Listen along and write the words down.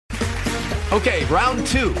Okay, round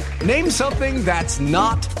two. Name something that's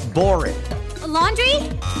not boring. A laundry?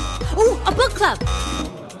 Ooh, a book club.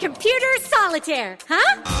 Computer solitaire,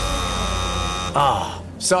 huh? Ah,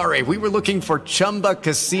 sorry, we were looking for Chumba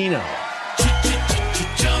Casino.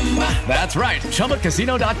 That's right,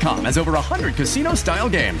 ChumbaCasino.com has over 100 casino-style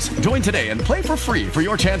games. Join today and play for free for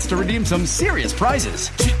your chance to redeem some serious prizes.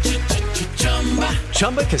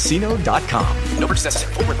 ChumbaCasino.com. No purchase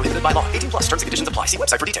necessary. Void where prohibited by law. 18 plus. Terms and conditions apply. See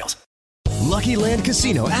website for details. Lucky Land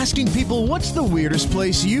Casino, asking people, what's the weirdest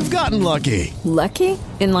place you've gotten lucky? Lucky?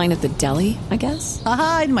 In line at the deli, I guess?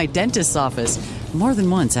 Aha, in my dentist's office. More than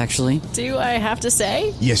once, actually. Do I have to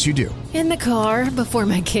say? Yes, you do. In the car before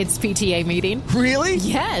my kids' PTA meeting. Really?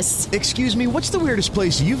 Yes. Excuse me, what's the weirdest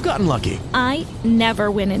place you've gotten lucky? I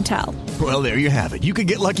never win and tell. Well, there you have it. You can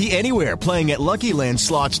get lucky anywhere, playing at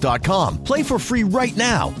LuckyLandSlots.com. Play for free right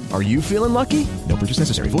now. Are you feeling lucky? No purchase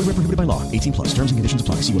necessary. Void where prohibited by law. 18 plus. Terms and conditions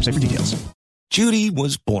apply. See website for details. Judy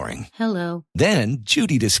was boring. Hello. Then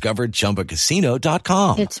Judy discovered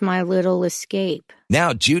ChumbaCasino.com. It's my little escape.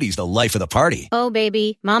 Now Judy's the life of the party. Oh,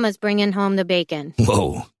 baby, mama's bringing home the bacon.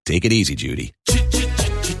 Whoa, take it easy, Judy.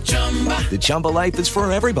 The Chumba life is for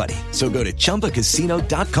everybody. So go to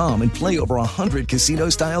ChumbaCasino.com and play over 100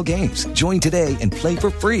 casino-style games. Join today and play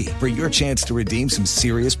for free for your chance to redeem some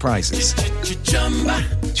serious prizes.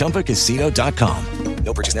 ChumbaCasino.com.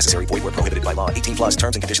 No purchase necessary. Void where prohibited by law. 18 plus.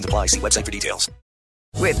 Terms and conditions apply. See website for details.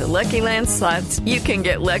 With the Lucky Land Slots, you can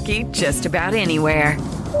get lucky just about anywhere.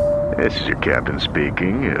 This is your captain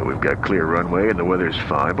speaking. We've got clear runway and the weather's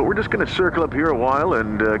fine, but we're just going to circle up here a while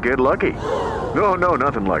and get lucky. No,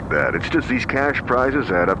 nothing like that. It's just these cash prizes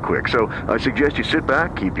add up quick. So I suggest you sit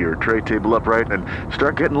back, keep your tray table upright, and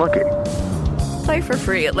start getting lucky. Play for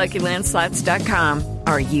free at LuckyLandSlots.com.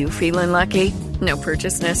 Are you feeling lucky? No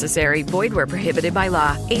purchase necessary. Void where prohibited by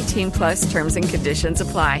law. 18 plus terms and conditions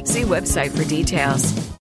apply. See website for details.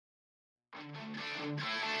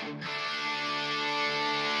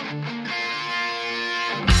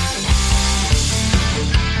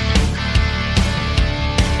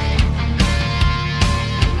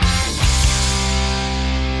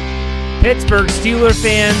 Pittsburgh Steelers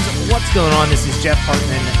fans, what's going on? This is Jeff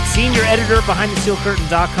Hartman, senior editor behind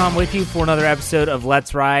BehindTheSteelCurtain.com, with you for another episode of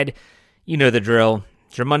Let's Ride. You know the drill.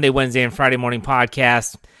 It's your Monday, Wednesday, and Friday morning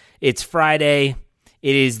podcast. It's Friday.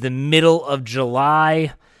 It is the middle of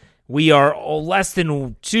July. We are less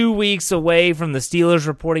than 2 weeks away from the Steelers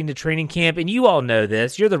reporting to training camp, and you all know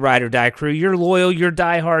this. You're the ride or die crew. You're loyal. You're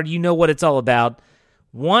diehard. You know what it's all about.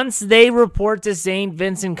 Once they report to St.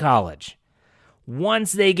 Vincent College,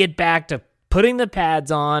 once they get back to putting the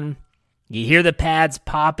pads on, you hear the pads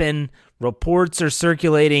popping, reports are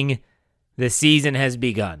circulating, the season has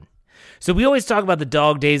begun. So we always talk about the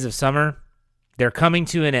dog days of summer. They're coming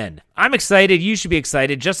to an end. I'm excited. You should be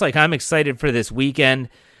excited, just like I'm excited for this weekend.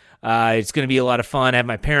 It's going to be a lot of fun. I have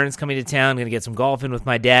my parents coming to town. I'm going to get some golf in with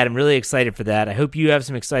my dad. I'm really excited for that. I hope you have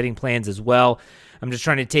some exciting plans as well. I'm just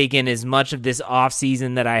trying to take in as much of this off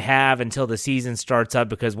season that I have until the season starts up,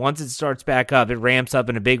 because once it starts back up, it ramps up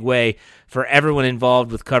in a big way for everyone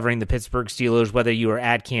involved with covering the Pittsburgh Steelers, whether you are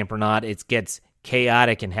at camp or not. It gets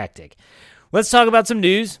chaotic and hectic. Let's talk about some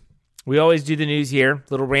news. We always do the news here.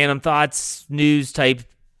 Little random thoughts, news type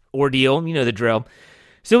ordeal. You know the drill.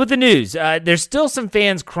 So with the news, there's still some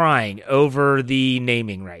fans crying over the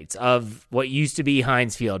naming rights of what used to be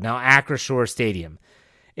Heinz Field, now Acrisure Stadium.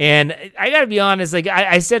 And I got to be honest, like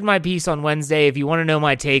I said my piece on Wednesday. If you want to know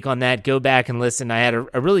my take on that, go back and listen. I had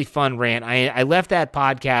a really fun rant. I left that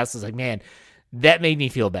podcast. I was like, man, that made me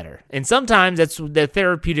feel better. And sometimes that's the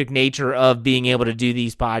therapeutic nature of being able to do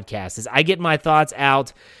these podcasts, is I get my thoughts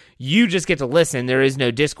out. You just get to listen. There is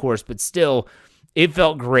no discourse, but still, it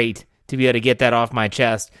felt great to be able to get that off my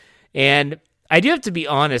chest. And I do have to be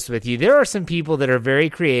honest with you. There are some people that are very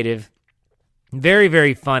creative, very,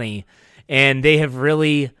 very funny, and they have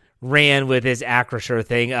really ran with this Acrisure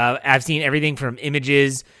thing. I've seen everything from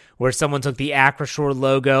images where someone took the Acrisure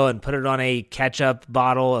logo and put it on a ketchup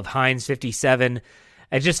bottle of Heinz 57.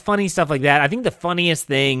 It's just funny stuff like that. I think the funniest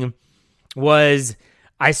thing was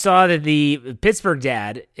I saw that the Pittsburgh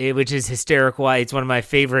Dad, which is hysterical. It's one of my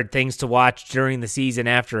favorite things to watch during the season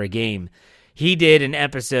after a game. He did an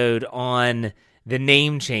episode on the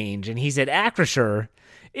name change, and he said, Acrisure,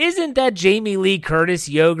 isn't that Jamie Lee Curtis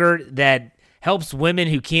yogurt that helps women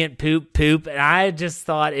who can't poop? And I just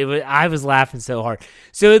thought I was laughing so hard.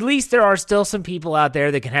 So at least there are still some people out there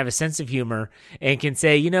that can have a sense of humor and can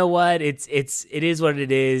say, you know what, it is what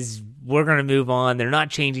it is. We're going to move on. They're not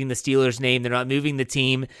changing the Steelers name. They're not moving the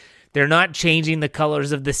team. They're not changing the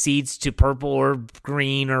colors of the seats to purple or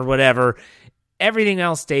green or whatever. Everything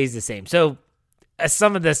else stays the same. So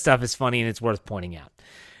some of this stuff is funny and it's worth pointing out.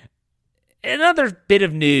 Another bit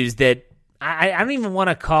of news that I don't even want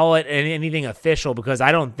to call it anything official because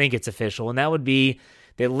I don't think it's official, and that would be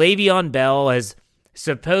that Le'Veon Bell has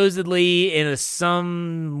supposedly in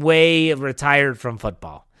some way retired from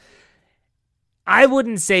football. I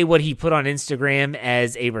wouldn't say what he put on Instagram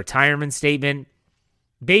as a retirement statement,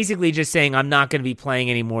 basically just saying I'm not going to be playing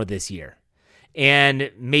anymore this year and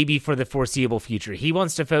maybe for the foreseeable future. He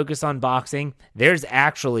wants to focus on boxing. There's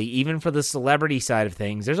actually, even for the celebrity side of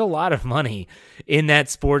things, there's a lot of money in that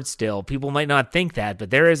sport still. People might not think that, but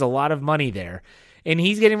there is a lot of money there. And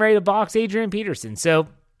he's getting ready to box Adrian Peterson. So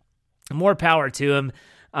more power to him.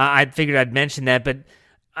 I figured I'd mention that, but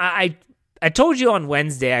I told you on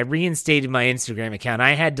Wednesday I reinstated my Instagram account.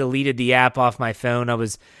 I had deleted the app off my phone. I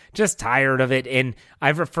was just tired of it, and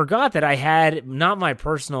I forgot that I had not my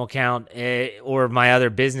personal account or my other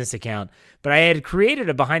business account, but I had created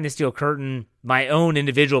a Behind the Steel Curtain, my own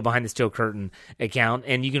individual Behind the Steel Curtain account,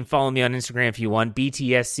 and you can follow me on Instagram if you want,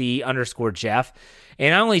 BTSC_Jeff,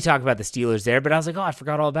 and I only talk about the Steelers there, but I was like, I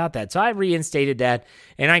forgot all about that. So I reinstated that,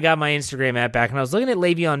 and I got my Instagram app back, and I was looking at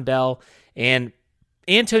Le'Veon Bell, and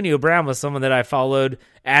Antonio Brown was someone that I followed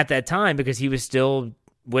at that time because he was still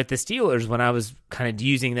with the Steelers when I was kind of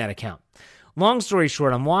using that account. Long story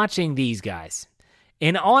short, I'm watching these guys,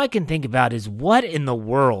 and all I can think about is what in the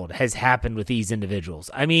world has happened with these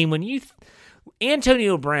individuals. I mean, when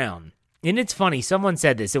Antonio Brown, and it's funny, someone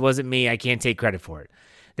said this, it wasn't me, I can't take credit for it,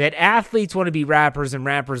 that athletes want to be rappers and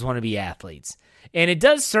rappers want to be athletes. And it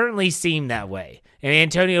does certainly seem that way. And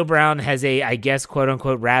Antonio Brown has a, I guess,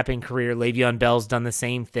 quote-unquote rapping career. Le'Veon Bell's done the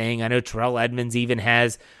same thing. I know Terrell Edmonds even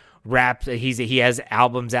has rap. He has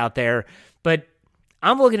albums out there. But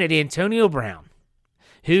I'm looking at Antonio Brown,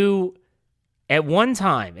 who at one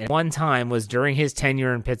time was during his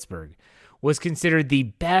tenure in Pittsburgh, was considered the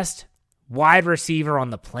best wide receiver on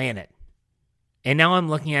the planet. And now I'm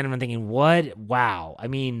looking at him and thinking, what? Wow. I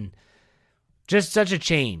mean, just such a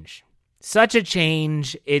change. Such a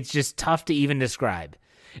change, it's just tough to even describe.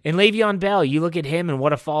 And Le'Veon Bell, you look at him and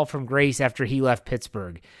what a fall from grace after he left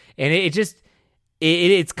Pittsburgh. And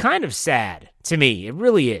it's kind of sad to me. It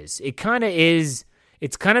really is. It kind of is.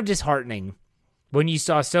 It's kind of disheartening when you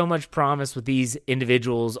saw so much promise with these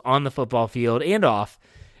individuals on the football field and off,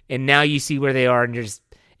 and now you see where they are, and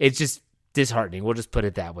it's just disheartening. We'll just put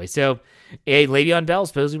it that way. So, Le'Veon Bell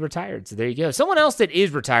supposedly retired. So there you go. Someone else that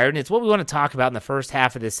is retired, and it's what we want to talk about in the first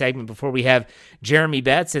half of this segment before we have Jeremy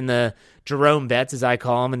Betts and the Jerome Betts, as I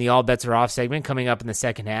call him, and the All Bets Are Off segment coming up in the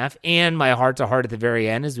second half, and my heart-to-heart at the very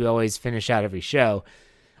end, as we always finish out every show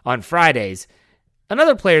on Fridays.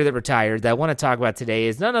 Another player that retired that I want to talk about today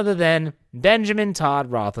is none other than Benjamin Todd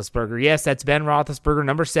Roethlisberger. Yes, that's Ben Roethlisberger,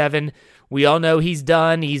 number 7. We all know he's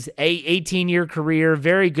done. He's an 18-year career,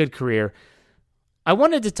 very good career. I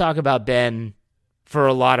wanted to talk about Ben for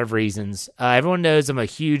a lot of reasons. Everyone knows I'm a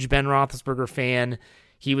huge Ben Roethlisberger fan.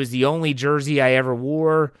 He was the only jersey I ever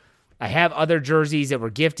wore. I have other jerseys that were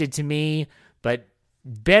gifted to me, but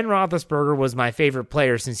Ben Roethlisberger was my favorite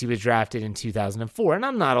player since he was drafted in 2004, and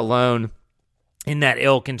I'm not alone in that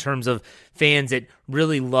ilk in terms of fans that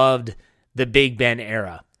really loved the Big Ben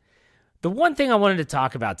era. The one thing I wanted to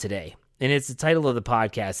talk about today, and it's the title of the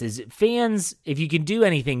podcast, is fans, if you can do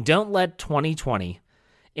anything, don't let 2020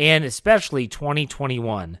 and especially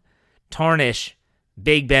 2021 tarnish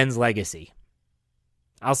Big Ben's legacy.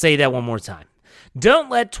 I'll say that one more time. Don't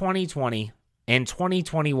let 2020 and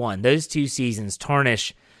 2021, those 2 seasons,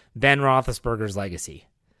 tarnish Ben Roethlisberger's legacy.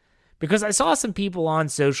 Because I saw some people on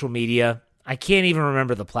social media, I can't even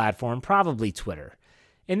remember the platform, probably Twitter.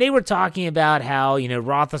 And they were talking about how,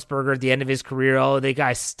 Roethlisberger at the end of his career, the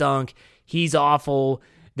guy stunk. He's awful.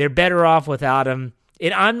 They're better off without him.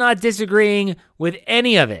 And I'm not disagreeing with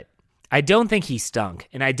any of it. I don't think he stunk,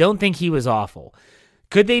 and I don't think he was awful.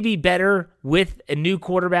 Could they be better with a new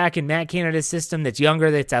quarterback in Matt Canada's system that's younger,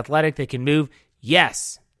 that's athletic, that can move?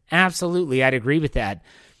 Yes, absolutely. I'd agree with that.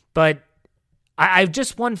 But I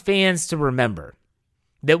just want fans to remember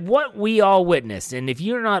that what we all witnessed, and if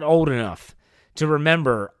you're not old enough to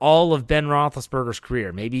remember all of Ben Roethlisberger's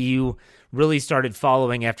career, maybe you really started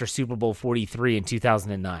following after Super Bowl 43 in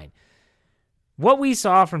 2009, what we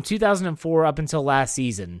saw from 2004 up until last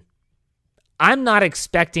season, I'm not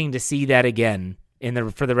expecting to see that again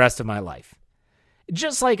for the rest of my life.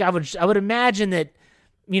 Just like I would imagine that,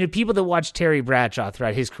 people that watch Terry Bradshaw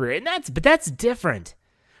throughout his career, but that's different.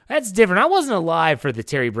 That's different. I wasn't alive for the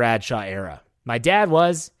Terry Bradshaw era. My dad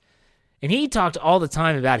was, and he talked all the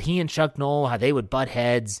time about he and Chuck Noll, how they would butt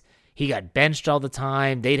heads. He got benched all the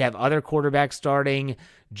time. They'd have other quarterbacks starting.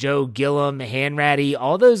 Joe Gilliam, Hanratty,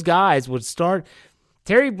 all those guys would start.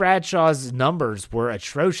 Terry Bradshaw's numbers were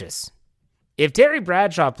atrocious. If Terry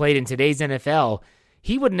Bradshaw played in today's NFL,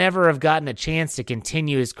 he would never have gotten a chance to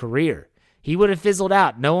continue his career. He would have fizzled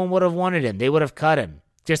out. No one would have wanted him. They would have cut him.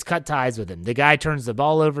 Just cut ties with him. The guy turns the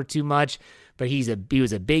ball over too much, but he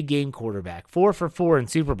was a big game quarterback. 4 for 4 in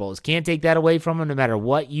Super Bowls. Can't take that away from him no matter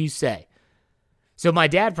what you say. So my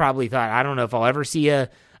dad probably thought, I don't know if I'll ever see a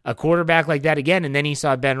quarterback like that again, and then he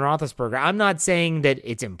saw Ben Roethlisberger. I'm not saying that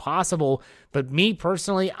it's impossible, but me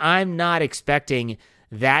personally, I'm not expecting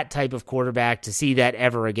that type of quarterback to see that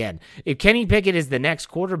ever again. If Kenny Pickett is the next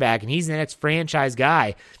quarterback and he's the next franchise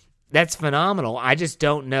guy, that's phenomenal. I just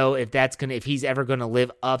don't know if he's ever going to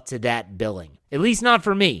live up to that billing. At least not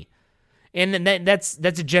for me. And that's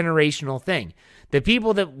a generational thing. The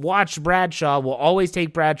people that watch Bradshaw will always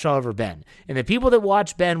take Bradshaw over Ben. And the people that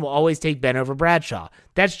watch Ben will always take Ben over Bradshaw.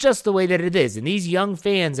 That's just the way that it is. And these young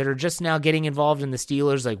fans that are just now getting involved in the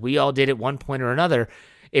Steelers like we all did at one point or another,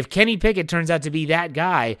 if Kenny Pickett turns out to be that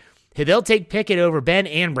guy, they'll take Pickett over Ben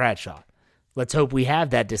and Bradshaw. Let's hope we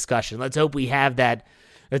have that discussion. Let's hope we have that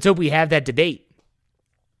debate.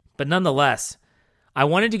 But nonetheless, I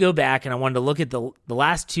wanted to go back and I wanted to look at the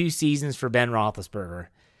last 2 seasons for Ben Roethlisberger.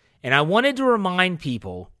 And I wanted to remind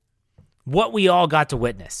people what we all got to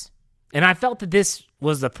witness. And I felt that this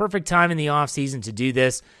was the perfect time in the offseason to do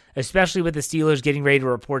this, especially with the Steelers getting ready to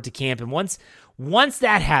report to camp. And once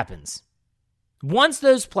that happens, once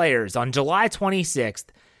those players on July 26th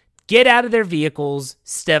get out of their vehicles,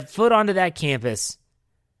 step foot onto that campus,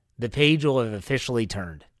 the page will have officially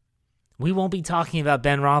turned. We won't be talking about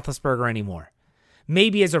Ben Roethlisberger anymore.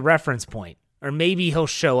 Maybe as a reference point, or maybe he'll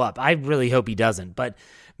show up. I really hope he doesn't, but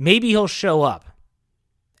maybe he'll show up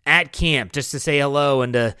at camp just to say hello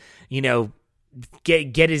and to,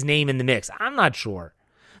 get his name in the mix. I'm not sure.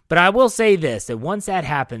 But I will say this, that once that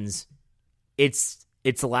happens, it's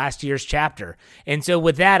the last year's chapter. And so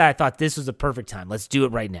with that, I thought this was a perfect time. Let's do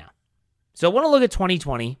it right now. So I want to look at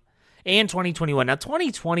 2020 and 2021. Now,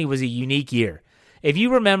 2020 was a unique year. If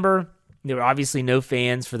you remember, there were obviously no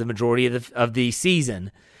fans for the majority of the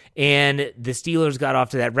season, and the Steelers got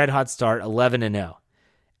off to that red-hot start, 11-0.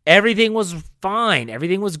 Everything was fine.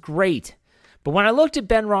 Everything was great. But when I looked at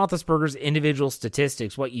Ben Roethlisberger's individual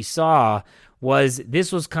statistics, what you saw was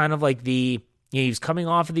this was kind of like he was coming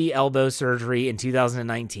off of the elbow surgery in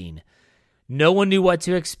 2019. No one knew what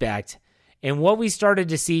to expect. And what we started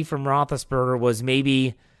to see from Roethlisberger was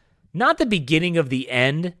maybe not the beginning of the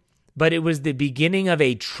end, but it was the beginning of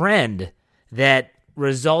a trend that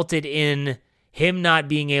resulted in him not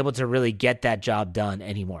being able to really get that job done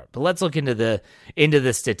anymore. But let's look into the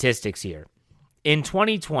statistics here. In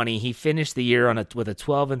 2020, he finished the year with a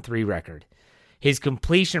 12-3 record. His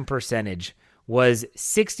completion percentage was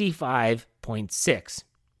 65.6.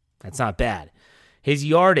 That's not bad. His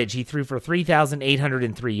yardage, he threw for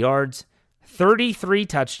 3,803 yards, 33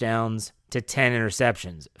 touchdowns to 10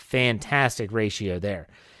 interceptions. Fantastic ratio there.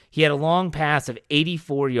 He had a long pass of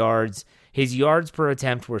 84 yards. His yards per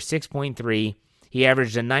attempt were 6.3. He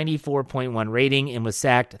averaged a 94.1 rating and was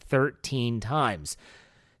sacked 13 times.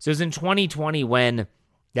 So it was in 2020 when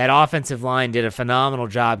that offensive line did a phenomenal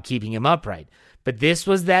job keeping him upright. But this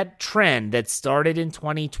was that trend that started in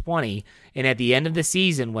 2020, and at the end of the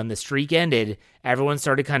season, when the streak ended, everyone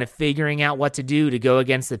started kind of figuring out what to do to go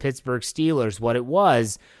against the Pittsburgh Steelers. What it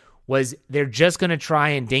was they're just going to try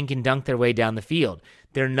and dink and dunk their way down the field.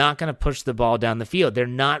 They're not going to push the ball down the field. They're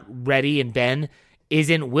not ready, and Ben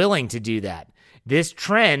isn't willing to do that. This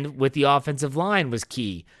trend with the offensive line was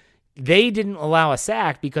key. They didn't allow a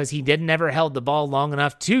sack because he never held the ball long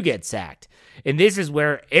enough to get sacked. And this is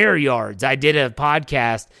where air yards, I did a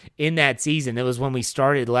podcast in that season. It was when we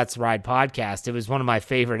started Let's Ride podcast. It was one of my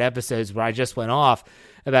favorite episodes where I just went off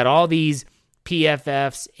about all these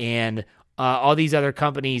PFFs and all these other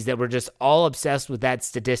companies that were just all obsessed with that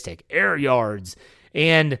statistic, air yards.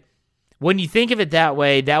 And when you think of it that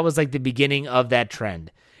way, that was like the beginning of that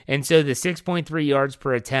trend. And so the 6.3 yards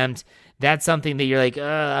per attempt, that's something that you're like,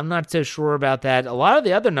 I'm not so sure about that. A lot of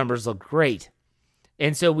the other numbers look great.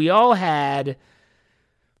 And so we all had,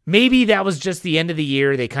 maybe that was just the end of the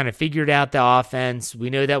year. They kind of figured out the offense. We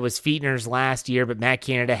know that was Fichtner's last year, but Matt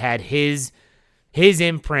Canada had his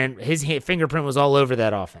imprint, his fingerprint was all over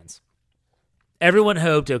that offense. Everyone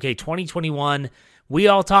hoped, okay, 2021, we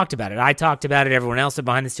all talked about it. I talked about it. Everyone else at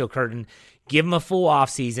Behind the Steel Curtain. Give him a full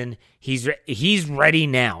offseason. He's ready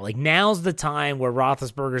now. Like, now's the time where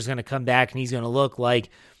Roethlisberger's going to come back and he's going to look like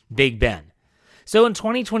Big Ben. So in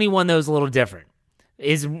 2021, that was a little different.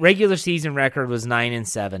 His regular season record was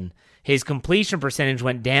 9-7. His completion percentage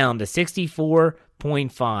went down to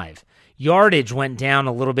 64.5. Yardage went down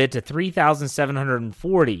a little bit to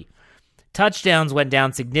 3,740. Touchdowns went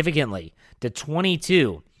down significantly to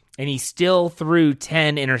 22, and he still threw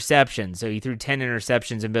 10 interceptions. So he threw 10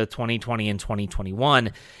 interceptions in both 2020 and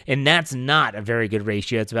 2021, and that's not a very good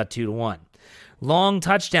ratio. It's about 2-1. Long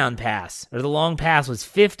touchdown pass, or the long pass was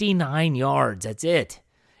 59 yards. That's it.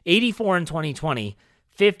 84 in 2020,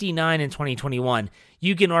 59 in 2021.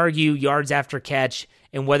 You can argue yards after catch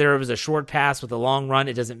and whether it was a short pass with a long run,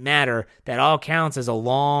 it doesn't matter. That all counts as a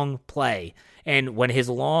long play. And when his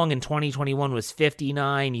long in 2021 was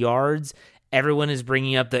 59 yards, everyone is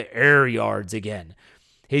bringing up the air yards again.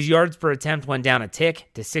 His yards per attempt went down a tick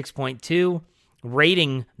to 6.2.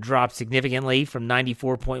 Rating dropped significantly from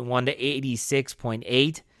 94.1 to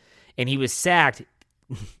 86.8. And he was sacked,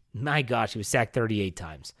 my gosh, he was sacked 38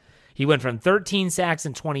 times. He went from 13 sacks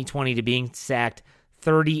in 2020 to being sacked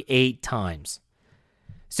 38 times.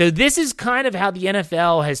 So this is kind of how the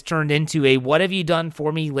NFL has turned into a what have you done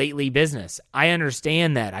for me lately business. I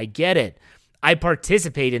understand that. I get it. I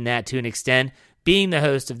participate in that to an extent, being the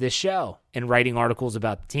host of this show and writing articles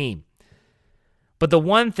about the team. But the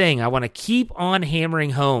one thing I want to keep on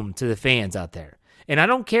hammering home to the fans out there, and I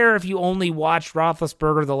don't care if you only watched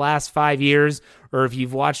Roethlisberger the last 5 years or if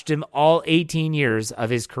you've watched him all 18 years of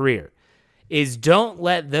his career, is don't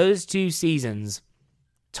let those 2 seasons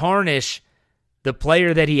tarnish the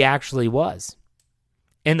player that he actually was.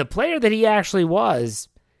 And the player that he actually was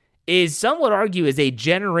is, some would argue, is a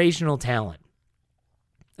generational talent.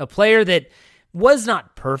 A player that was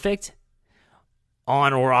not perfect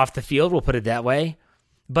on or off the field, we'll put it that way,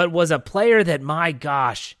 but was a player that, my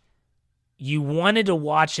gosh, you wanted to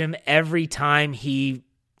watch him every time he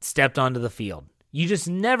stepped onto the field. You just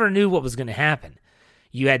never knew what was going to happen.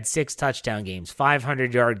 You had 6 touchdown games,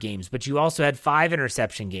 500-yard games, but you also had 5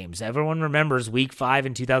 interception games. Everyone remembers Week 5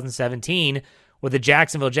 in 2017 where the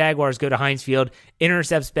Jacksonville Jaguars go to Heinz Field,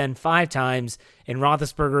 intercepts Ben 5 times, and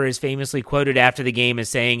Roethlisberger is famously quoted after the game as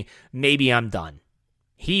saying, "Maybe I'm done."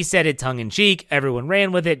 He said it tongue-in-cheek. Everyone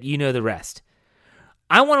ran with it. You know the rest.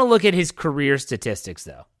 I want to look at his career statistics,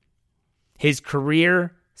 though. His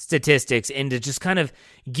career statistics, and to just kind of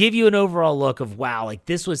give you an overall look of, wow, like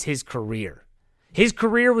this was his career. His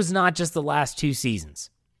career was not just the last 2 seasons.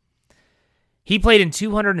 He played in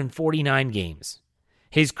 249 games.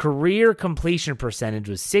 His career completion percentage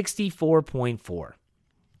was 64.4.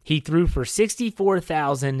 He threw for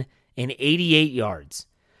 64,088 yards.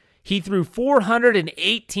 He threw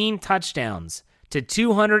 418 touchdowns to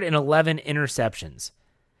 211 interceptions.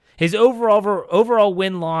 His overall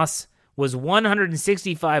win-loss was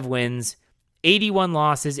 165 wins, 81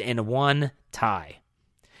 losses, and 1 tie.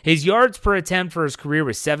 His yards per attempt for his career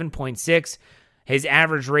was 7.6. His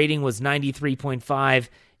average rating was 93.5.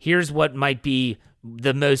 Here's what might be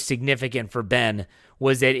the most significant for Ben,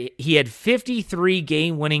 was that he had 53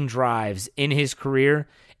 game-winning drives in his career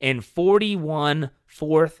and 41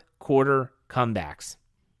 fourth-quarter comebacks.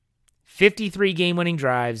 53 game-winning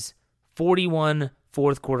drives, 41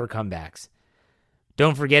 fourth-quarter comebacks.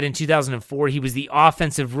 Don't forget, in 2004, he was the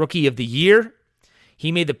Offensive Rookie of the Year.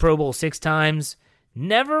 He made the Pro Bowl 6 times.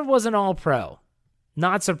 Never was an All-Pro.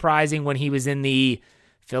 Not surprising when he was in the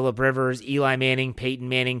Phillip Rivers, Eli Manning, Peyton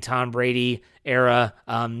Manning, Tom Brady era.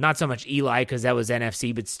 Not so much Eli because that was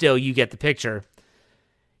NFC, but still, you get the picture.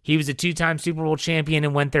 He was a 2-time Super Bowl champion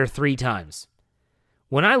and went there 3 times.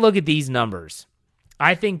 When I look at these numbers,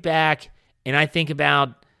 I think back and I think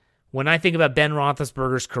about, when I think about Ben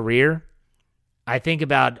Roethlisberger's career, I think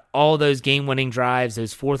about all those game-winning drives,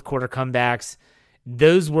 those fourth-quarter comebacks.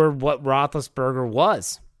 Those were what Roethlisberger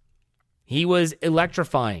was. He was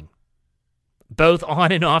electrifying, both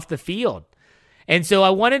on and off the field. And so I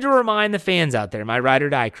wanted to remind the fans out there, my ride or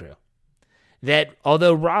die crew, that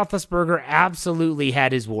although Roethlisberger absolutely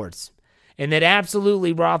had his warts, and that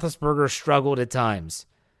absolutely Roethlisberger struggled at times,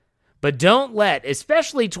 but don't let,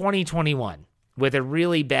 especially 2021, with a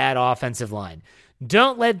really bad offensive line,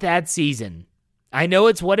 don't let that season, I know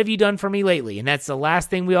it's what have you done for me lately, and that's the last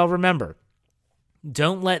thing we all remember.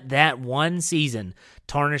 Don't let that one season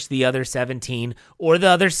tarnish the other 17 or the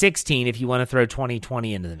other 16 if you want to throw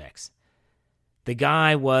 2020 into the mix. The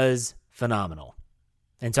guy was phenomenal.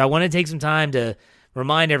 And so I want to take some time to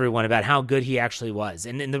remind everyone about how good he actually was.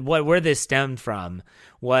 And where this stemmed from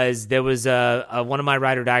was there was one of my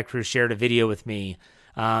Ride or Die crew shared a video with me.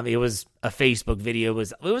 It was a Facebook video.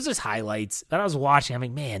 It was just highlights that I was watching. I'm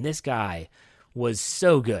like, man, this guy was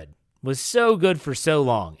so good. Was so good for so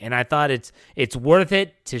long, and I thought it's worth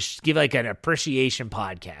it to give like an appreciation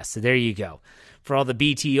podcast. So there you go. For all the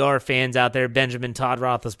BTR fans out there, Benjamin Todd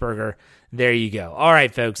Roethlisberger, there you go. All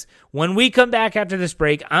right, folks, when we come back after this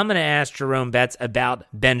break, I'm going to ask Jerome Betts about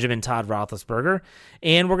Benjamin Todd Roethlisberger,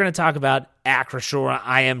 and we're going to talk about Acrisure,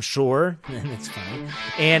 I am sure. That's funny.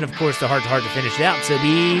 And, of course, the heart-to-heart to finish it out. So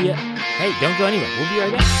hey, don't go anywhere. We'll be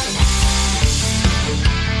right back.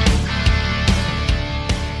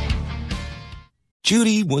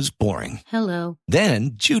 Judy was boring. Hello.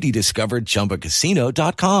 Then Judy discovered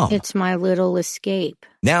ChumbaCasino.com. It's my little escape.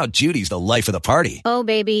 Now Judy's the life of the party. Oh,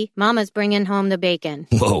 baby, mama's bringing home the bacon.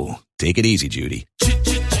 Whoa, take it easy, Judy.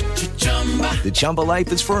 The Chumba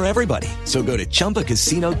life is for everybody. So go to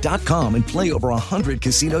ChumbaCasino.com and play over 100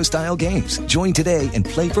 casino-style games. Join today and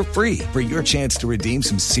play for free for your chance to redeem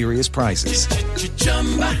some serious prizes.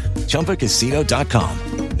 ChumbaCasino.com.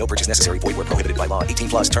 No purchase necessary. Void where prohibited by law. 18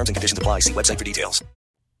 plus terms and conditions apply. See website for details.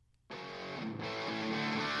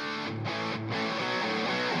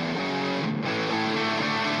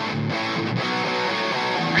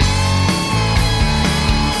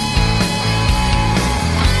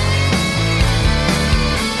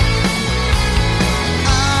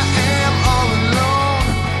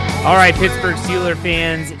 All right, Pittsburgh Steelers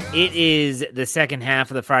fans, it is the second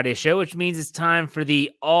half of the Friday show, which means it's time for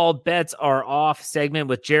the All Bets Are Off segment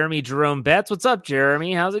with Jeremy Jerome Betts. What's up,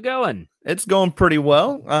 Jeremy? How's it going? It's going pretty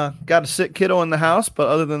well. Got a sick kiddo in the house, but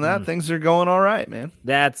other than that, things are going all right, man.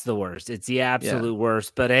 That's the worst. It's the absolute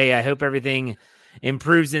worst. But hey, I hope everything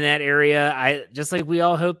improves in that area. Just like we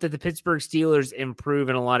all hope that the Pittsburgh Steelers improve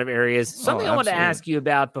in a lot of areas. Something I want to ask you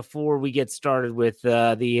about before we get started with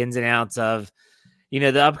the ins and outs of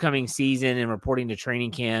the upcoming season and reporting to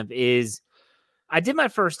training camp is I did my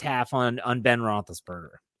first half on Ben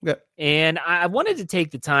Roethlisberger. Yeah. And I wanted to take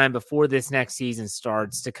the time before this next season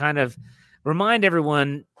starts to kind of remind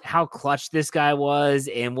everyone how clutch this guy was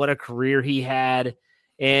and what a career he had.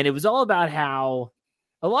 And it was all about how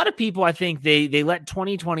a lot of people, I think they let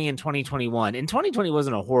 2020 and 2021, and 2020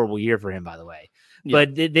 wasn't a horrible year for him, by the way,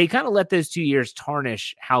 but they kind of let those 2 years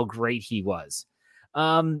tarnish how great he was.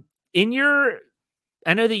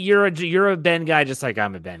 I know that you're a Ben guy, just like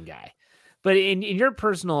I'm a Ben guy, but in your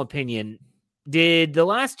personal opinion, did the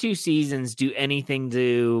last two seasons do anything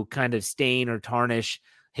to kind of stain or tarnish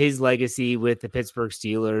his legacy with the Pittsburgh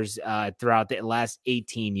Steelers throughout the last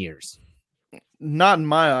 18 years? Not in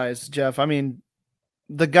my eyes, Jeff. I mean,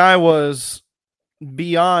 the guy was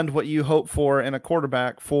beyond what you hope for in a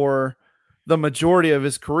quarterback for the majority of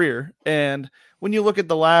his career. And when you look at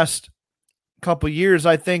the last couple years,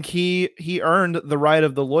 I think he earned the right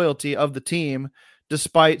of the loyalty of the team,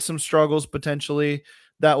 despite some struggles potentially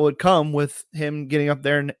that would come with him getting up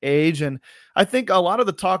there in age. And I think a lot of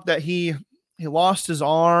the talk that he lost his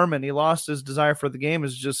arm and he lost his desire for the game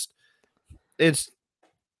is just, it's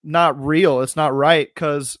not real. It's not right.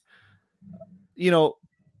 Cause he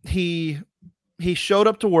showed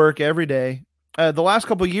up to work every day. The last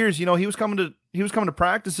couple of years, he was coming to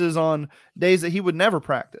practices on days that he would never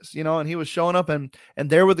practice, and he was showing up and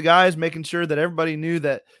there with the guys, making sure that everybody knew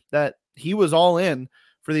that he was all in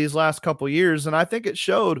for these last couple of years. And I think it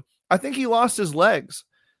showed. I think he lost his legs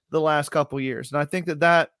the last couple of years. And I think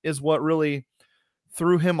that is what really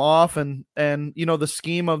threw him off. And the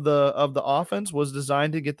scheme of the offense was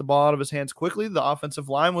designed to get the ball out of his hands quickly. The offensive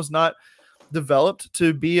line was not developed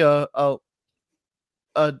to be a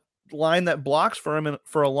line that blocks for him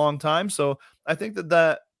for a long time. So I think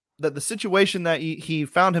that the situation that he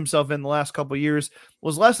found himself in the last couple of years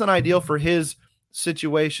was less than ideal for his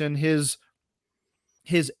situation, his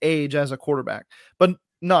age as a quarterback. But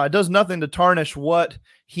no, it does nothing to tarnish what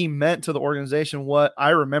he meant to the organization, what I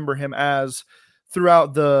remember him as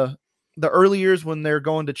throughout the early years when they're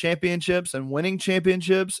going to championships and winning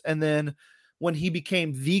championships. And then when he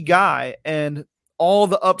became the guy and all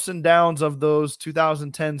the ups and downs of those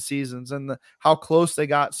 2010 seasons and how close they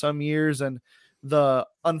got some years and the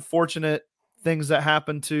unfortunate things that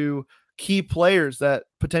happened to key players that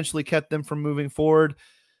potentially kept them from moving forward.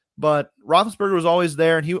 But Roethlisberger was always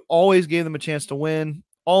there and he always gave them a chance to win,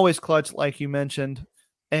 always clutch, like you mentioned.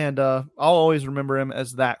 And I'll always remember him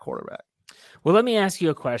as that quarterback. Well, let me ask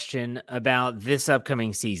you a question about this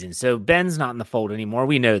upcoming season. So Ben's not in the fold anymore.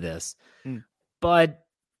 We know this, but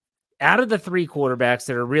out of the three quarterbacks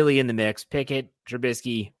that are really in the mix, Pickett,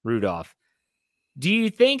 Trubisky, Rudolph, do you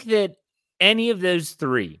think that any of those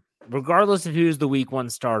three, regardless of who's the week one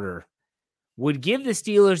starter, would give the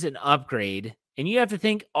Steelers an upgrade? And you have to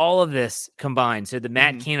think all of this combined. So the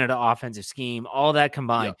Matt Canada offensive scheme, all that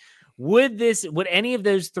combined. Yep. Would any of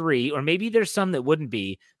those three, or maybe there's some that wouldn't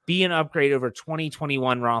be an upgrade over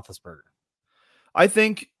 2021 Roethlisberger? I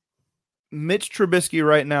think Mitch Trubisky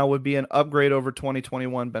right now would be an upgrade over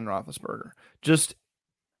 2021 Ben Roethlisberger, just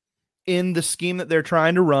in the scheme that they're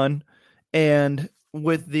trying to run, and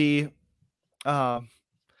with the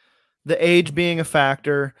age being a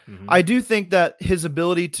factor. I do think that his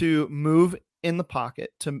ability to move in the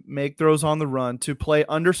pocket, to make throws on the run, to play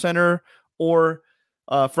under center or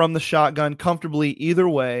from the shotgun comfortably either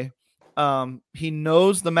way. He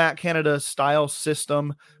knows the Matt Canada style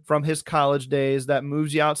system from his college days that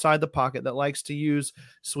moves you outside the pocket, that likes to use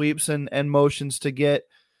sweeps and motions to get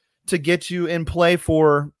you in play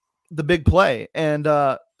for the big play. And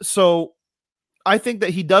so I think that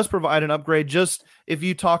he does provide an upgrade. Just if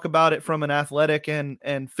you talk about it from an athletic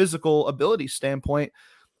and physical ability standpoint,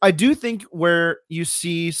 I do think where you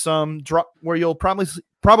see some drop, where you'll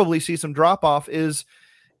probably see some drop off is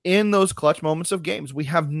in those clutch moments of games. We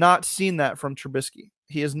have not seen that from Trubisky.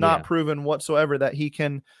 He has not proven whatsoever that he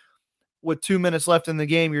can, with 2 minutes left in the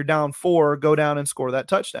game, you're down 4, go down and score that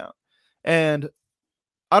touchdown. And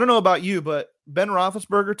I don't know about you, but Ben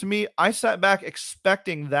Roethlisberger, to me, I sat back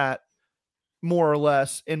expecting that more or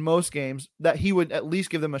less in most games, that he would at least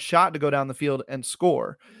give them a shot to go down the field and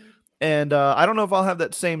score. And I don't know if I'll have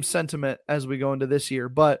that same sentiment as we go into this year,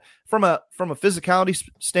 but from a physicality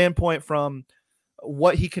standpoint, from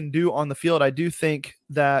what he can do on the field, I do think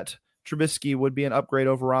that Trubisky would be an upgrade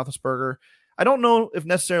over Roethlisberger. I don't know if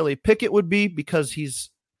necessarily Pickett would be, because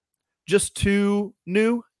he's just too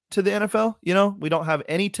new to the NFL. You know, we don't have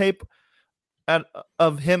any tape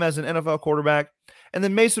of him as an NFL quarterback. And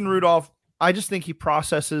then Mason Rudolph, I just think he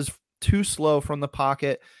processes too slow from the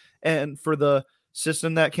pocket, and for the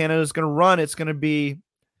system that Canada is going to run, it's going to be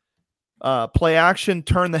play action,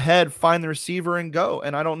 turn the head, find the receiver, and go.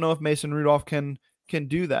 And I don't know if Mason Rudolph can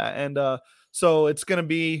do that. And so it's going to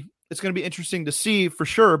be interesting to see for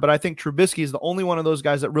sure. But I think Trubisky is the only one of those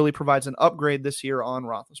guys that really provides an upgrade this year on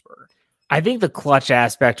Roethlisberger. I think the clutch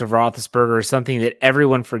aspect of Roethlisberger is something that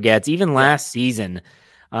everyone forgets. Even last season,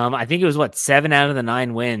 I think it was 7 out of the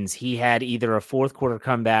 9 wins, he had either a fourth quarter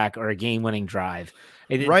comeback or a game-winning drive.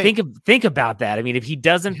 Right. Think about that. I mean, if he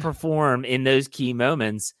doesn't perform in those key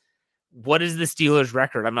moments, what is the Steelers'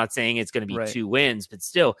 record? I'm not saying it's going to be 2 wins, but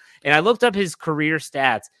still. And I looked up his career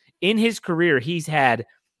stats. In his career, he's had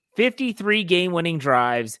 53 game-winning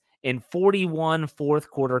drives and 41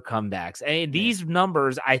 fourth-quarter comebacks. And these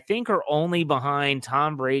numbers, I think, are only behind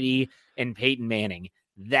Tom Brady and Peyton Manning.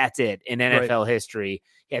 That's it in NFL history.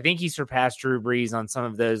 I think he surpassed Drew Brees on some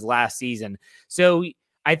of those last season. So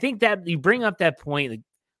I think that you bring up that point. Like,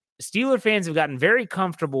 Steeler fans have gotten very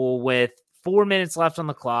comfortable with 4 minutes left on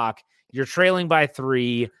the clock. You're trailing by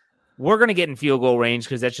 3. We're going to get in field goal range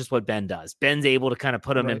because that's just what Ben does. Ben's able to kind of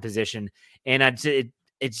put them in position. And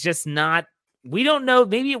it's just not, we don't know.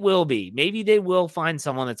 Maybe it will be. Maybe they will find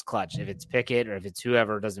someone that's clutch. If it's Pickett or if it's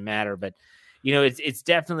whoever, it doesn't matter. But you know, it's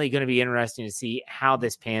definitely going to be interesting to see how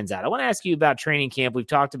this pans out. I want to ask you about training camp. We've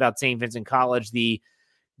talked about St. Vincent College, the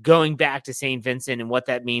going back to St. Vincent and what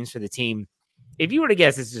that means for the team. If you were to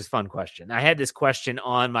guess, this is just a fun question. I had this question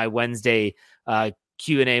on my Wednesday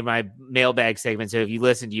Q&A, my mailbag segment. So if you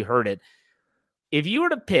listened, you heard it. If you were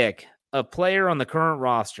to pick a player on the current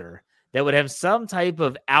roster that would have some type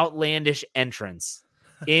of outlandish entrance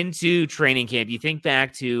into training camp, you think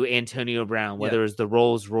back to Antonio Brown, whether it was the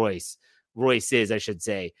Royces, I should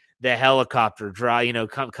say, the helicopter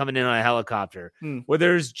coming in on a helicopter, where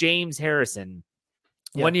there's James Harrison.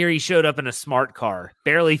 One year he showed up in a smart car,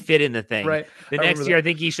 barely fit in the thing. Right. The next year, I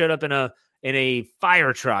think he showed up in a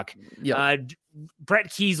fire truck. Brett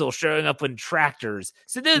Kiesel showing up in tractors.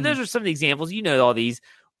 So those are some of the examples. You know all these.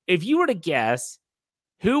 If you were to guess,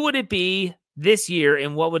 who would it be this year,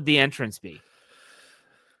 and what would the entrance be?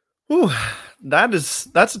 Ooh, that's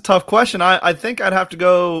a tough question. I think I'd have to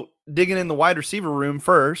go digging in the wide receiver room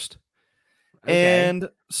first. Okay. And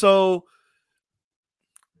so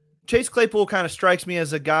Chase Claypool kind of strikes me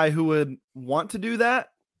as a guy who would want to do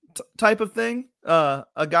that type of thing.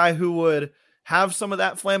 A guy who would have some of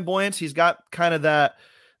that flamboyance. He's got kind of that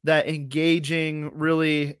engaging,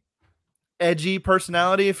 really edgy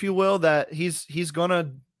personality, if you will, that he's going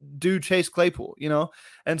to do Chase Claypool, you know?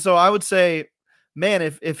 And so I would say, man,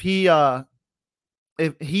 if he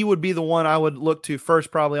would be the one I would look to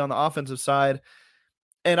first, probably on the offensive side.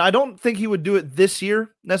 And I don't think he would do it this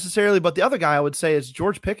year necessarily, but the other guy I would say is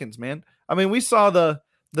George Pickens, man. I mean, we saw the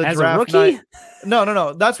as draft a rookie? night.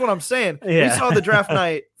 No. That's what I'm saying. We saw the draft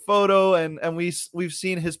night photo, and we've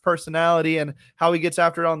seen his personality and how he gets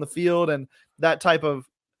after it on the field and that type of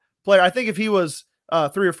player. I think if he was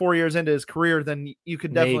 3 or 4 years into his career, then you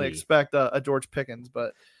could definitely expect a George Pickens.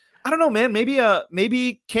 But I don't know, man.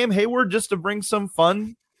 Maybe Cam Hayward, just to bring some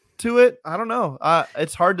fun to it. I don't know.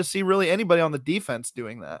 It's hard to see really anybody on the defense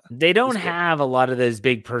doing that. They don't have a lot of those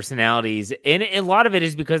big personalities, and a lot of it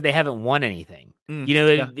is because they haven't won anything.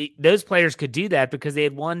 Those players could do that because they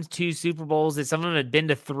had won 2 Super Bowls, and some of them had been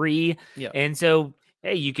to 3. Yeah. And so,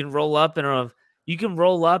 hey, you can roll up in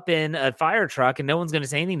a fire truck, and no one's going to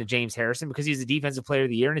say anything to James Harrison because he's a Defensive Player of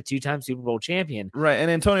the Year and a 2-time Super Bowl champion. Right,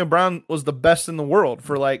 and Antonio Brown was the best in the world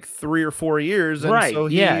for like 3 or 4 years, and right? So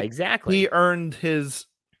exactly. He earned his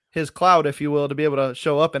clout, if you will, to be able to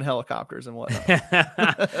show up in helicopters and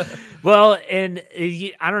whatnot. Well, and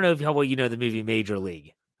I don't know how well you know the movie Major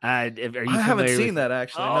League. I haven't seen that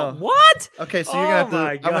actually. No. What? Okay, so I'm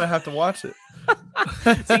gonna have to watch it.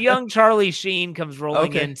 So young Charlie Sheen comes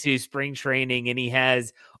rolling into spring training, and he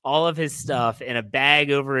has all of his stuff in a bag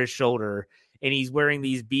over his shoulder, and he's wearing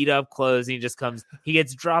these beat up clothes. And he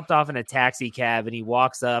gets dropped off in a taxi cab, and he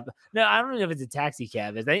walks up. No, I don't know if it's a taxi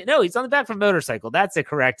cab. No, he's on the back of a motorcycle. That's it,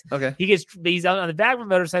 correct. Okay. He's on the back of a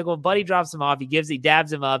motorcycle. Buddy drops him off. He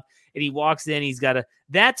dabs him up, and he walks in.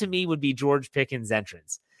 That to me would be George Pickens'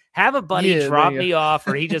 entrance. Have a buddy drop me off,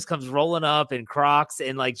 or he just comes rolling up in Crocs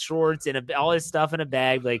and like shorts and all his stuff in a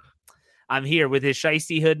bag. Like, I'm here with his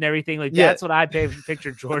shiesty hood and everything. Like, that's what I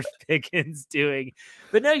picture George Pickens doing.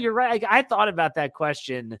 But no, you're right. Like, I thought about that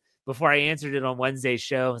question before I answered it on Wednesday's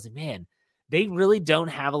show. I was like, man, they really don't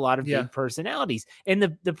have a lot of big personalities. And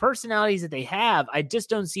the personalities that they have, I just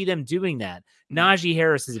don't see them doing that. Najee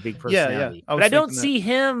Harris is a big personality. But I don't see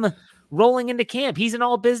him rolling into camp. He's an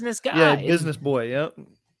all business guy. Yeah, business boy. Yep.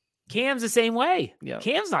 Cam's the same way. Yeah.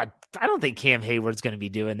 Cam's not, I don't think Cam Hayward's going to be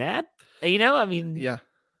doing that. It's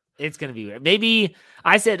going to be weird. Maybe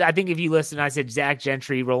I think if you listen, I said Zach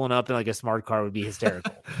Gentry rolling up in like a smart car would be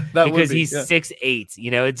hysterical because he's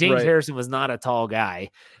 6'8". James Harrison was not a tall guy.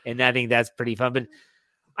 And I think that's pretty fun. But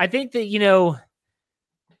I think that,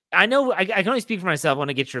 I know I can only speak for myself. I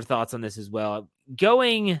want to get your thoughts on this as well.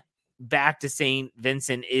 Going back to St.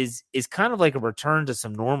 Vincent is kind of like a return to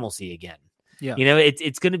some normalcy again. Yeah.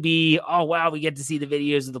 It's going to be, oh, wow, we get to see the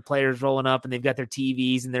videos of the players rolling up, and they've got their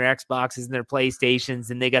TVs and their Xboxes and their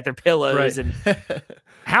PlayStations, and they got their pillows. Right. And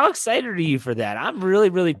how excited are you for that? I'm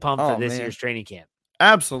really, really pumped for this year's training camp.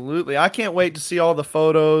 Absolutely. I can't wait to see all the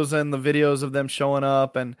photos and the videos of them showing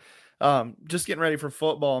up and just getting ready for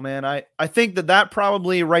football, man. I think that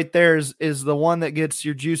probably right there is the one that gets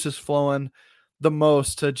your juices flowing the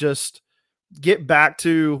most to just get back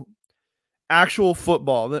to actual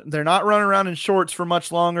football. They're not running around in shorts for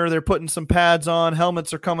much longer. They're putting some pads on.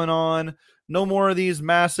 Helmets are coming on. No more of these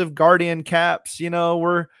massive Guardian caps.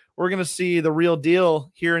 We're going to see the real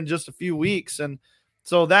deal here in just a few weeks. And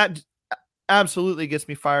so that absolutely gets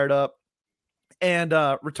me fired up. And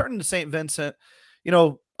returning to St. Vincent,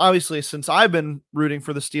 obviously since I've been rooting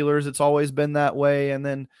for the Steelers, it's always been that way. And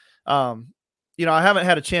then, I haven't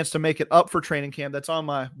had a chance to make it up for training camp. That's on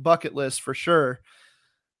my bucket list for sure.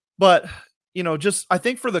 But just I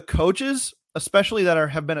think for the coaches, especially that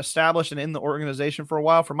have been established and in the organization for a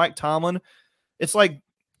while, for Mike Tomlin, it's like,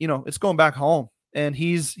 it's going back home, and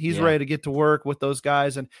he's ready to get to work with those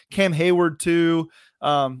guys, and Cam Hayward too.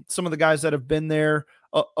 Some of the guys that have been there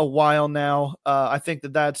a while now. I think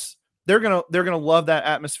they're going to love that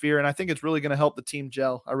atmosphere. And I think it's really going to help the team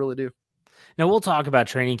gel. I really do. Now we'll talk about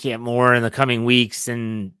training camp more in the coming weeks.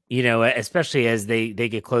 And, especially as they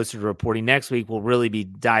get closer to reporting next week, we'll really be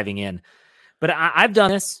diving in. But I've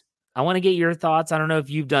done this. I want to get your thoughts. I don't know if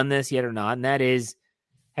you've done this yet or not. And that is,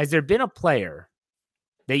 has there been a player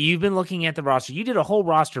that you've been looking at the roster? You did a whole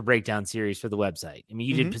roster breakdown series for the website. I mean,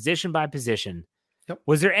 you did position by position. Yep.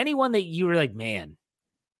 Was there anyone that you were like, man,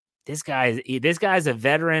 this guy's a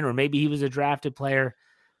veteran, or maybe he was a drafted player?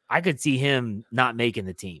 I could see him not making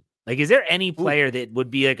the team. Like, is there any player that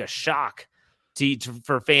would be like a shock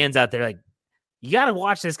for fans out there? Like, you got to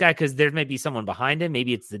watch this guy because there may be someone behind him.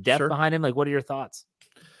 Maybe it's the depth behind him. Like, what are your thoughts?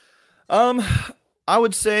 I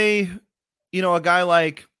would say, a guy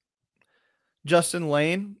like Justin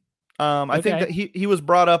Lane. I think that he was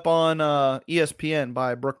brought up on ESPN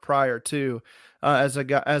by Brooke Pryor too, as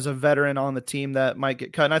a veteran on the team that might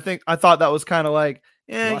get cut. And I thought that was kind of like,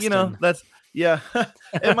 that's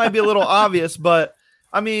it might be a little obvious, but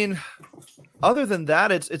I mean, other than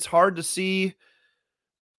that, it's hard to see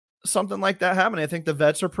something like that happening. I think the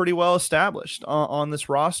vets are pretty well established on this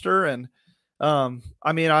roster, and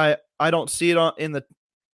I mean, I don't see it on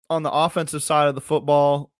the offensive side of the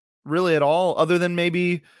football really at all, other than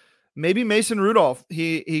maybe Mason Rudolph,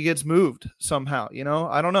 he gets moved somehow,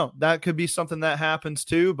 I don't know. That could be something that happens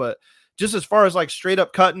too, but just as far as like straight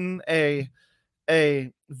up cutting a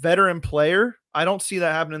veteran player, I don't see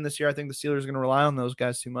that happening this year. I think the Steelers are going to rely on those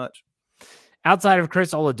guys too much. outside of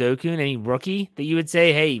Chris Oladokun, any rookie that you would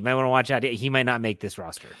say, hey, you might want to watch out, he might not make this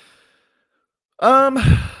roster?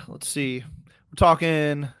 Let's see. We're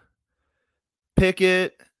talking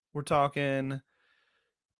Pickett. We're talking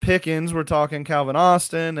Pickens. We're talking Calvin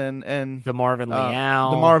Austin and the Marvin Leal.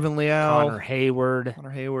 Connor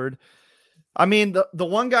Hayward. I mean, the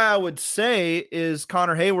one guy I would say is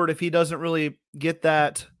Connor Hayward if he doesn't really get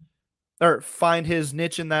that or find his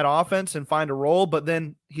niche in that offense and find a role, but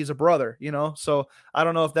then he's a brother, so I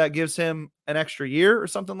don't know if that gives him an extra year or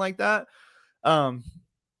something like that.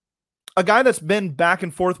 A guy that's been back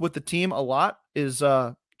and forth with the team a lot is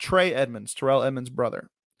Terrell Edmonds' brother.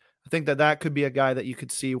 I think that could be a guy that you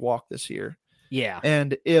could see walk this year. Yeah.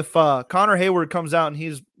 And if Connor Hayward comes out and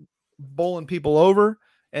he's bowling people over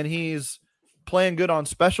and he's playing good on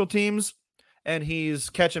special teams and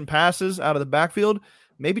he's catching passes out of the backfield,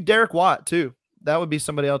 maybe Derek Watt too. That would be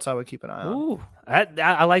somebody else I would keep an eye on. Ooh,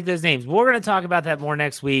 I like those names. We're going to talk about that more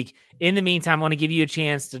next week. In the meantime, I want to give you a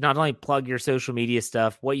chance to not only plug your social media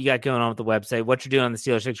stuff, what you got going on with the website, what you're doing on the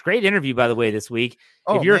Steelers Fix. Great interview, by the way, this week.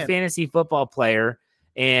 If you're a fantasy football player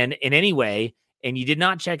and in any way, and you did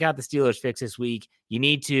not check out the Steelers Fix this week, you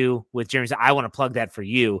need to with Jeremy. I want to plug that for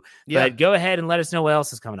you. Yeah. But go ahead and let us know what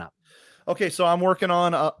else is coming up. Okay, so I'm working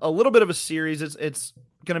on a little bit of a series. It's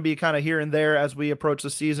going to be kind of here and there as we approach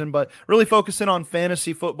the season, but really focusing on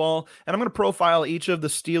fantasy football. And I'm going to profile each of the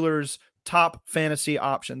Steelers' top fantasy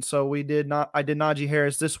options. So I did Najee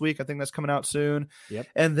Harris this week. I think that's coming out soon. Yep.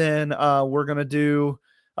 And then we're going to do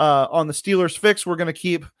on the Steelers Fix, we're going to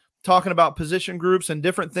keep talking about position groups and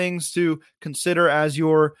different things to consider as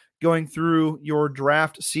you're going through your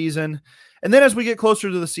draft season. And then as we get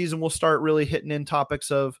closer to the season, we'll start really hitting in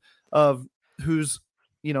topics of who's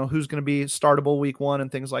going to be startable week 1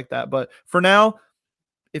 and things like that. But for now,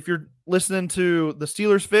 if you're listening to the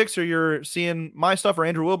Steelers Fix or you're seeing my stuff or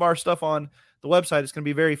Andrew Wilbar's stuff on the website, it's going to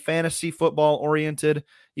be very fantasy football oriented.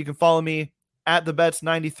 You can follow me at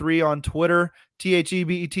thebets93 on Twitter,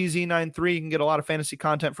 THEBETZ93. You can get a lot of fantasy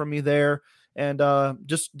content from me there and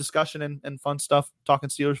just discussion and fun stuff, talking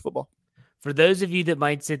Steelers football. For those of you that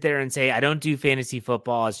might sit there and say, I don't do fantasy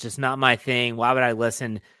football, it's just not my thing, why would I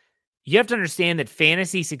listen? You have to understand that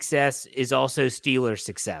fantasy success is also Steelers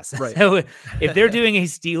success. Right. So if they're doing a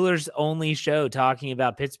Steelers only show talking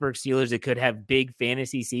about Pittsburgh Steelers that could have big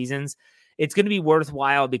fantasy seasons, it's going to be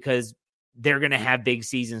worthwhile because they're going to have big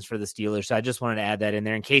seasons for the Steelers. So I just wanted to add that in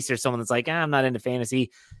there in case there's someone that's like, I'm not into fantasy.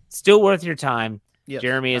 Still worth your time. Yes,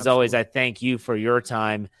 Jeremy, as always, I thank you for your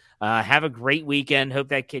time. Have a great weekend. Hope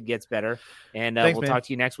that kid gets better. And Thanks, we'll talk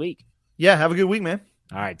to you next week. Yeah, have a good week, man.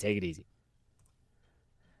 All right, take it easy.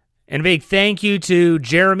 And a big thank you to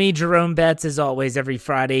Jerome Betts, as always, every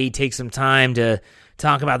Friday. He takes some time to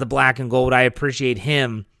talk about the black and gold. I appreciate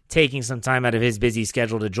him taking some time out of his busy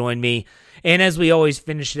schedule to join me. And as we always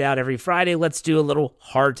finish it out every Friday, let's do a little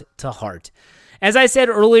heart-to-heart. As I said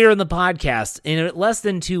earlier in the podcast, in less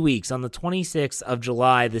than 2 weeks, on the 26th of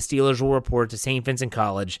July, the Steelers will report to St. Vincent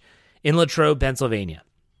College in Latrobe, Pennsylvania.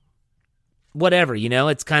 Whatever,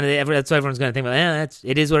 it's kind of, that's what everyone's going to think about.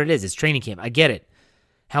 It is what it is. It's training camp. I get it.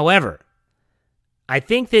 However, I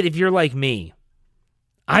think that if you're like me,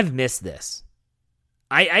 I've missed this.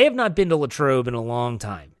 I have not been to Latrobe in a long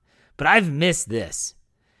time, but I've missed this.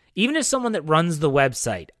 Even as someone that runs the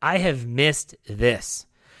website, I have missed this.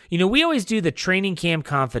 We always do the training camp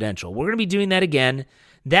confidential. We're going to be doing that again.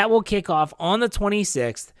 That will kick off on the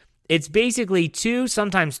 26th. It's basically 2,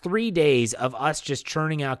 sometimes 3 days of us just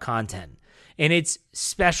churning out content. And it's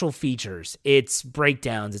special features, it's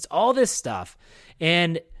breakdowns, it's all this stuff.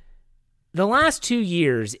 And the last 2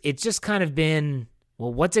 years, it's just kind of been,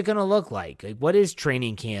 well, what's it going to look like? What is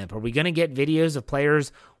training camp? Are we going to get videos of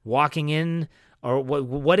players walking in? Or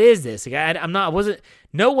what is this?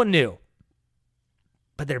 No one knew.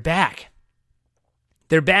 But they're back.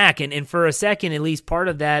 They're back. And for a second, at least part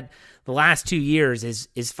of that, the last 2 years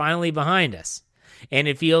is finally behind us. And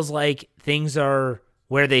it feels like things are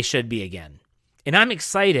where they should be again. And I'm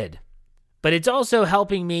excited, but it's also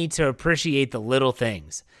helping me to appreciate the little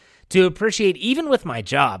things, to appreciate, even with my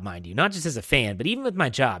job, mind you, not just as a fan, but even with my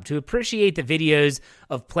job, to appreciate the videos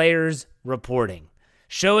of players reporting,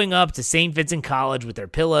 showing up to St. Vincent College with their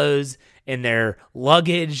pillows and their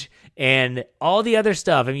luggage and all the other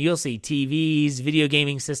stuff. I mean, you'll see TVs, video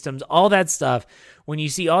gaming systems, all that stuff. When you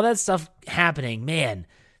see all that stuff happening, man,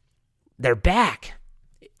 they're back.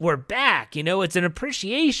 We're back. It's an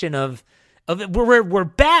appreciation of we're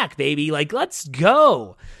back, baby. Like, let's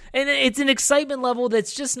go. And it's an excitement level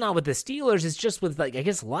that's just not with the Steelers. It's just with,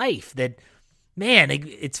 life. That, man,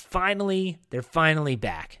 they're finally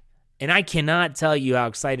back. And I cannot tell you how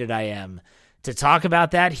excited I am to talk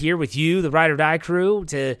about that here with you, the Ride or Die crew,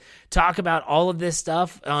 to talk about all of this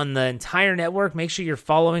stuff on the entire network. Make sure you're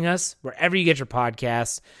following us wherever you get your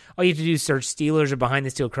podcasts. All you have to do is search Steelers or Behind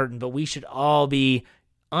the Steel Curtain, but we should all be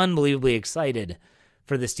unbelievably excited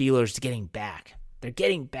for the Steelers getting back. They're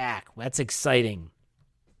getting back. That's exciting.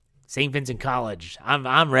 St. Vincent College.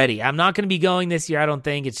 I'm ready. I'm not going to be going this year, I don't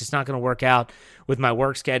think. It's just not going to work out with my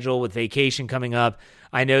work schedule, with vacation coming up.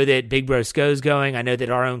 I know that Big Bro Sco's going. I know that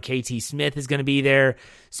our own KT Smith is going to be there.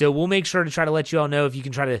 So we'll make sure to try to let you all know if you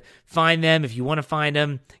can try to find them. If you want to find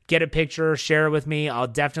them, get a picture, share it with me. I'll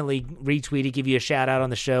definitely retweet it, give you a shout out on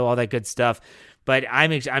the show, all that good stuff. But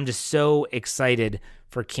I'm just so excited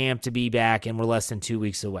for camp to be back, and we're less than 2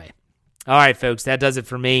 weeks away. All right, folks, that does it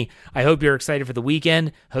for me. I hope you're excited for the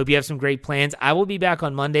weekend. Hope you have some great plans. I will be back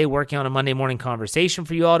on Monday working on a Monday morning conversation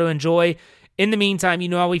for you all to enjoy. In the meantime, you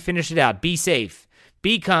know how we finish it out. Be safe,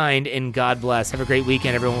 be kind, and God bless. Have a great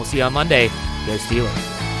weekend, everyone. We'll see you on Monday. Go Steelers.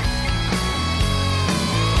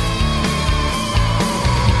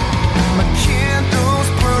 My candles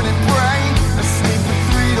burning bright. I sleep for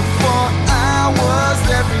 3 to 4 hours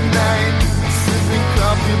every night. Sipping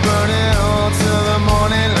coffee, burning all till the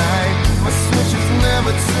morning light. My switch is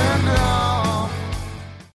never turned off.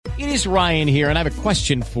 It is Ryan here, and I have a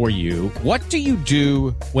question for you. What do you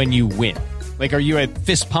do when you win? Like, are you a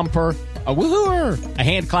fist pumper, a woohooer, a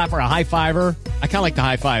hand clapper, a high fiver? I kind of like the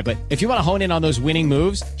high five, but if you want to hone in on those winning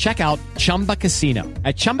moves, check out Chumba Casino.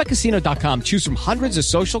 At ChumbaCasino.com, choose from hundreds of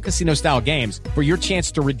social casino-style games for your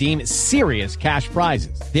chance to redeem serious cash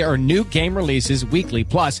prizes. There are new game releases weekly,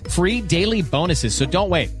 plus free daily bonuses, so don't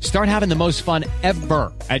wait. Start having the most fun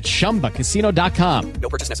ever at ChumbaCasino.com. No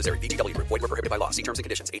purchase necessary. VGW. Void where prohibited by law. See terms and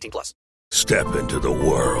conditions. 18+. Step into the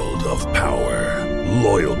world of power,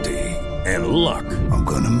 loyalty, and luck. I'm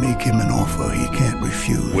gonna make him an offer he can't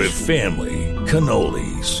refuse. With family,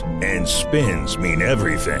 cannolis, and spins mean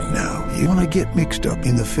everything. Now, you wanna get mixed up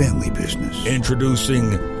in the family business.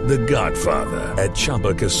 Introducing The Godfather at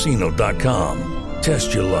ChumbaCasino.com.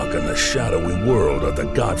 Test your luck in the shadowy world of The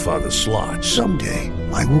Godfather slot. Someday,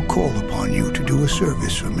 I will call upon you to do a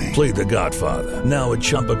service for me. Play The Godfather, now at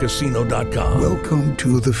ChumbaCasino.com. Welcome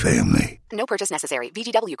to the family. No purchase necessary.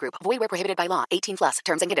 VGW Group. Void where prohibited by law. 18+.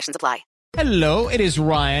 Terms and conditions apply. Hello, it is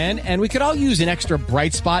Ryan, and we could all use an extra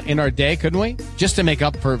bright spot in our day, couldn't we? Just to make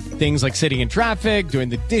up for things like sitting in traffic, doing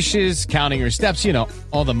the dishes, counting your steps, you know,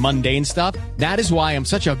 all the mundane stuff. That is why I'm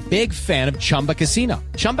such a big fan of Chumba Casino.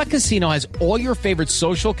 Chumba Casino has all your favorite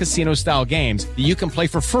social casino-style games that you can play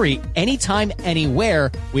for free anytime,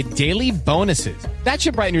 anywhere with daily bonuses. That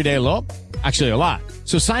should brighten your day a little. Actually, a lot.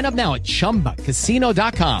 So sign up now at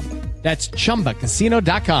ChumbaCasino.com. That's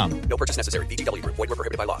ChumbaCasino.com. No purchase necessary. VGW Group. Void where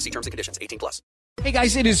prohibited by law. See terms and conditions. 18+. Hey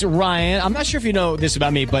guys, it is Ryan. I'm not sure if you know this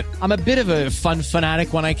about me, but I'm a bit of a fun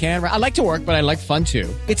fanatic when I can. I like to work, but I like fun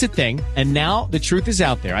too. It's a thing. And now the truth is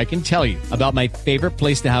out there. I can tell you about my favorite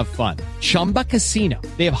place to have fun. Chumba Casino.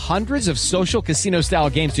 They have hundreds of social casino style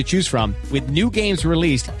games to choose from with new games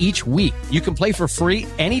released each week. You can play for free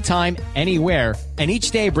anytime, anywhere. And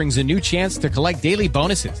each day brings a new chance to collect daily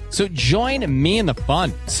bonuses. So join me in the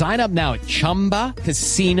fun. Sign up now at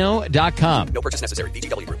ChumbaCasino.com. No purchase necessary.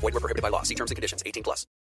 VGW Group. Void where prohibited by law. See terms and conditions. 18+.